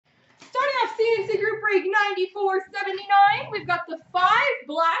CNC Group Break 9479. We've got the 5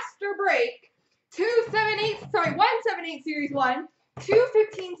 Blaster Break, 178 Series 1,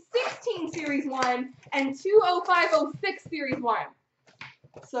 21516 Series 1, and 20506 Series 1.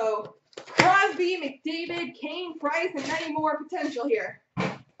 So Crosby, McDavid, Kane, Price, and many more potential here.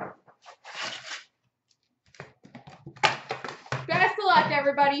 Best of luck,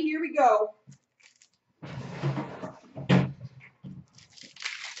 everybody. Here we go.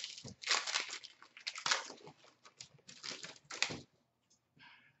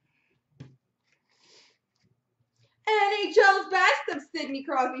 NHL's best of Sidney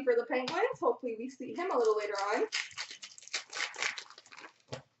Crosby for the Penguins. Hopefully we see him a little later on.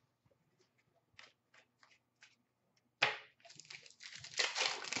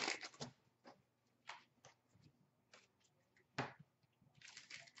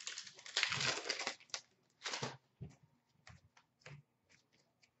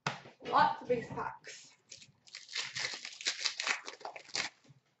 Lots of base packs.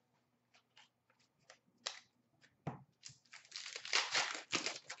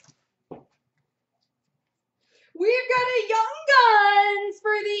 We've got a Young Guns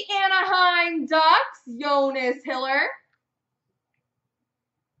for the Anaheim Ducks, Jonas Hiller.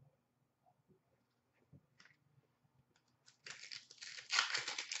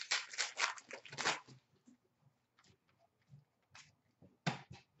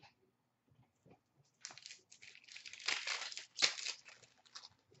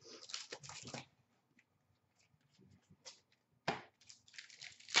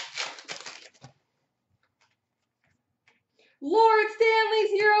 Lord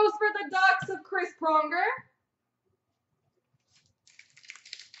Stanley's Heroes for the Ducks of Chris Pronger.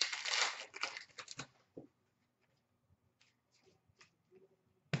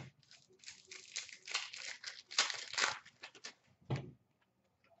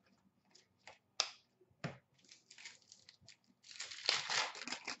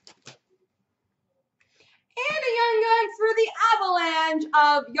 And a Young Guns for the Avalanche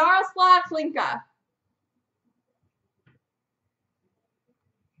of Yaroslav Hlinka.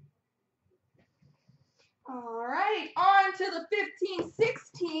 All right, on to the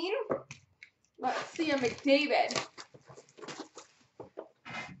 15-16. Let's see a McDavid.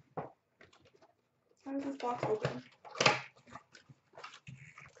 How does this box open?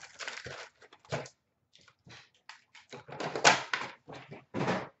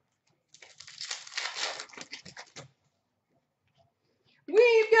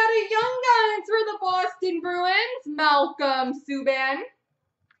 We've got a Young Guns for the Boston Bruins, Malcolm Subban.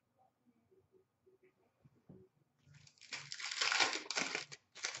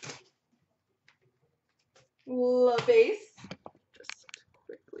 LaBase. Just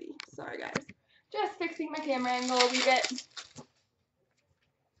quickly, sorry guys. Just fixing my camera angle a wee bit.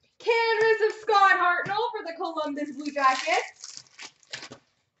 Canvas of Scott Hartnell for the Columbus Blue Jackets.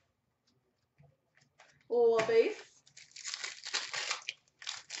 LaBase.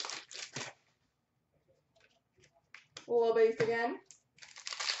 LaBase again.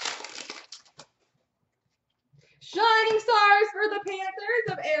 Shining Stars for the Panthers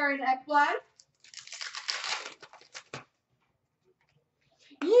of Aaron Ekblad.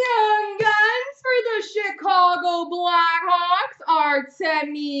 Young Guns for the Chicago Blackhawks,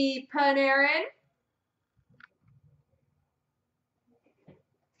 Artemi Panarin.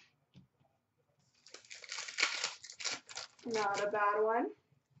 Not a bad one.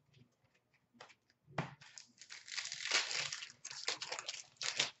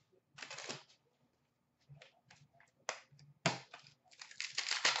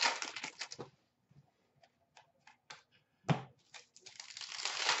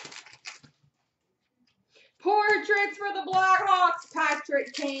 Portraits for the Blackhawks,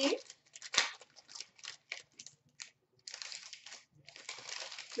 Patrick Kane.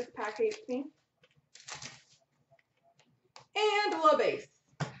 This pack hates me. And LaBase.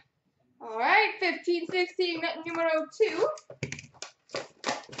 All right, 15-16, numero 2.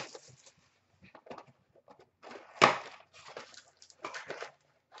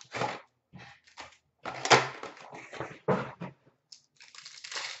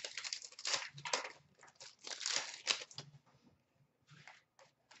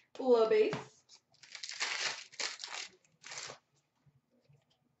 LaBase.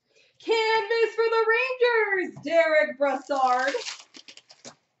 Canvas for the Rangers, Derek Brassard.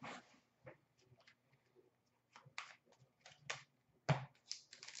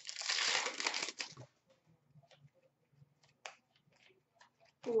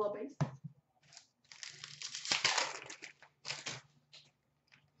 LaBase.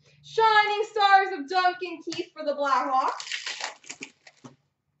 Shining Stars of Duncan Keith for the Blackhawks.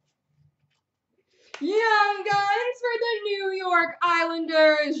 Young Guns for the New York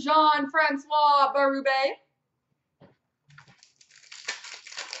Islanders, Jean-Francois Berube.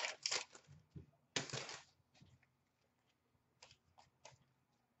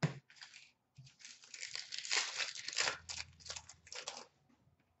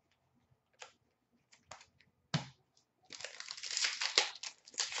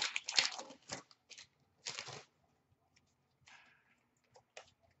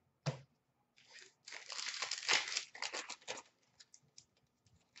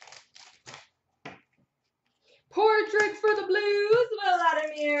 Portraits for the Blues,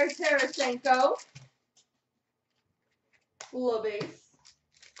 Vladimir Tarasenko. Low base.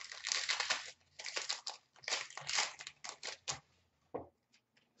 And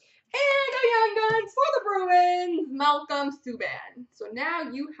a Young Guns for the Bruins, Malcolm Subban. So now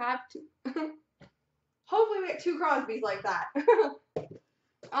you have two. Hopefully we get two Crosbys like that.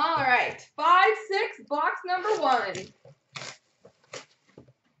 All right, 5-6, box number 1.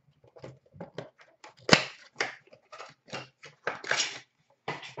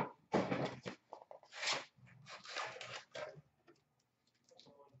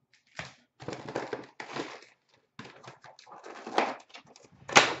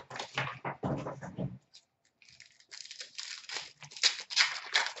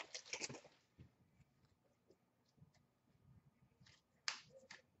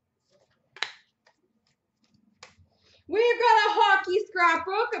 We've got a hockey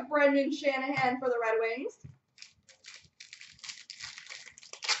scrapbook of Brendan Shanahan for the Red Wings.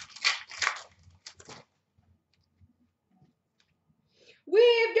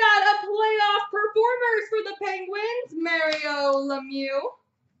 We've got a playoff performers for the Penguins, Mario Lemieux.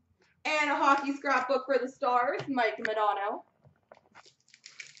 And a hockey scrapbook for the Stars, Mike Modano.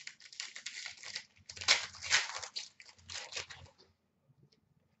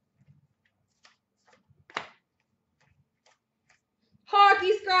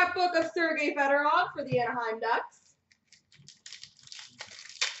 Hockey scrapbook of Sergei Fedorov for the Anaheim Ducks.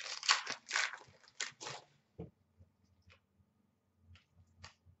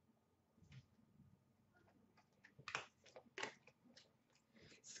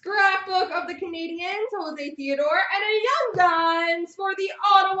 Scrapbook of the Canadiens, Jose Theodore. And a Young Guns for the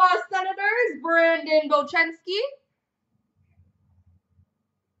Ottawa Senators, Brandon Bolchenski.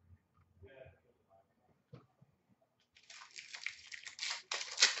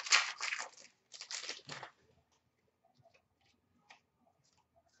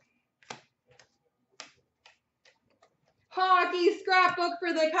 Hockey scrapbook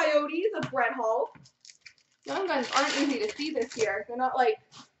for the Coyotes of Brett Hull. Young Guns aren't easy to see this year. They're not like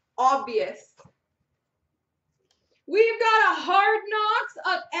obvious. We've got a Hard Knocks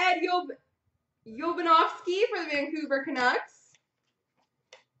of Ed Jovanovski for the Vancouver Canucks.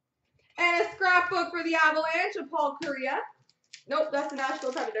 And a scrapbook for the Avalanche of Paul Kariya. Nope, that's the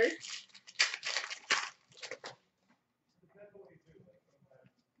Nashville Predators.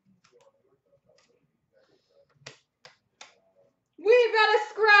 We've got a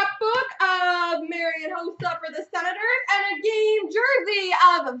scrapbook of Marian Hossa for the Senators and a game jersey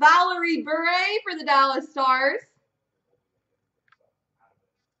of Valerie Bure for the Dallas Stars.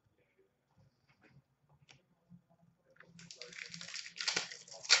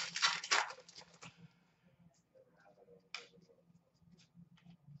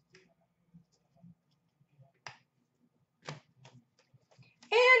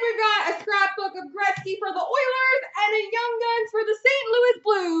 And we've got a scrapbook of Gretzky for the Oilers and a Young Guns for the St. Louis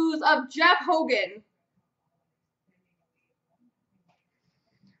Blues of Jeff Hogan.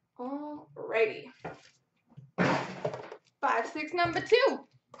 Alrighty. 5-6, number 2.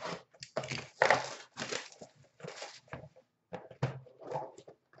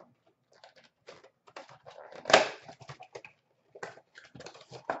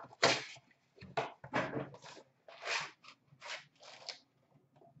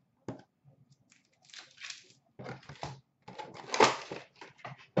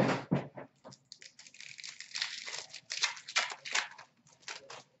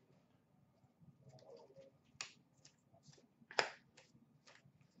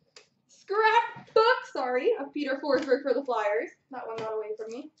 Scrapbook, sorry, of Peter Forsberg for the Flyers. That one got away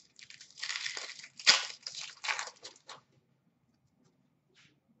from me.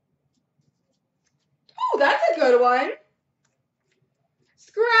 Oh, that's a good one.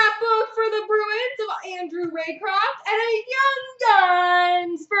 Scrapbook for the Bruins of Andrew Raycroft and a Young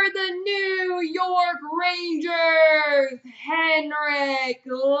Guns for the New York Rangers, Henrik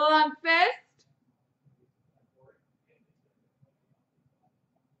Lundqvist.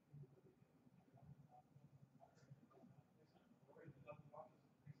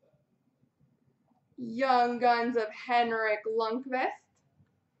 Young Guns of Henrik Lundqvist.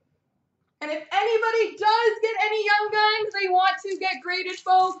 And if anybody does get any Young Guns they want to get graded,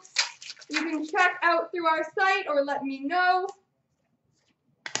 folks, you can check out through our site or let me know.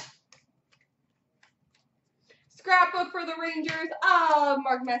 Scrapbook for the Rangers of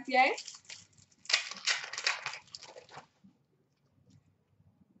Mark Messier.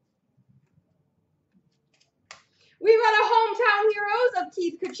 We've got a Hometown Heroes of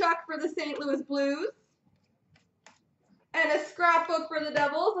Keith Tkachuk for the St. Louis Blues. And a scrapbook for the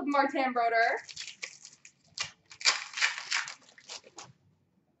Devils of Martin Brodeur.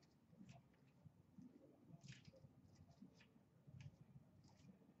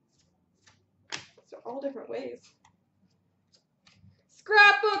 So all different ways.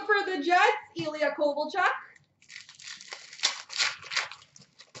 Scrapbook for the Jets, Ilya Kovalchuk.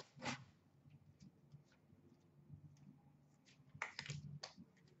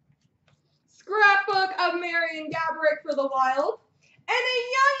 Scrapbook of Marian Gaborik for the Wild. And a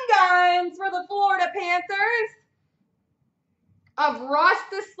Young Guns for the Florida Panthers of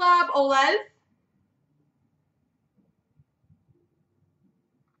Rostislav Olez.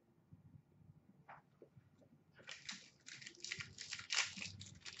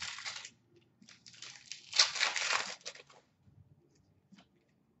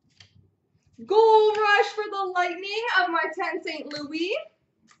 Goal Rush for the Lightning of Martin St. Louis.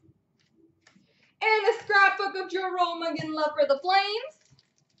 And a scrapbook of Jerome McGinley for the Flames.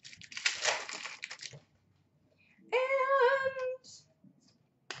 And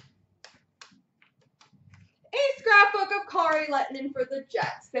a scrapbook of Kari Lettinen for the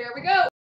Jets. There we go.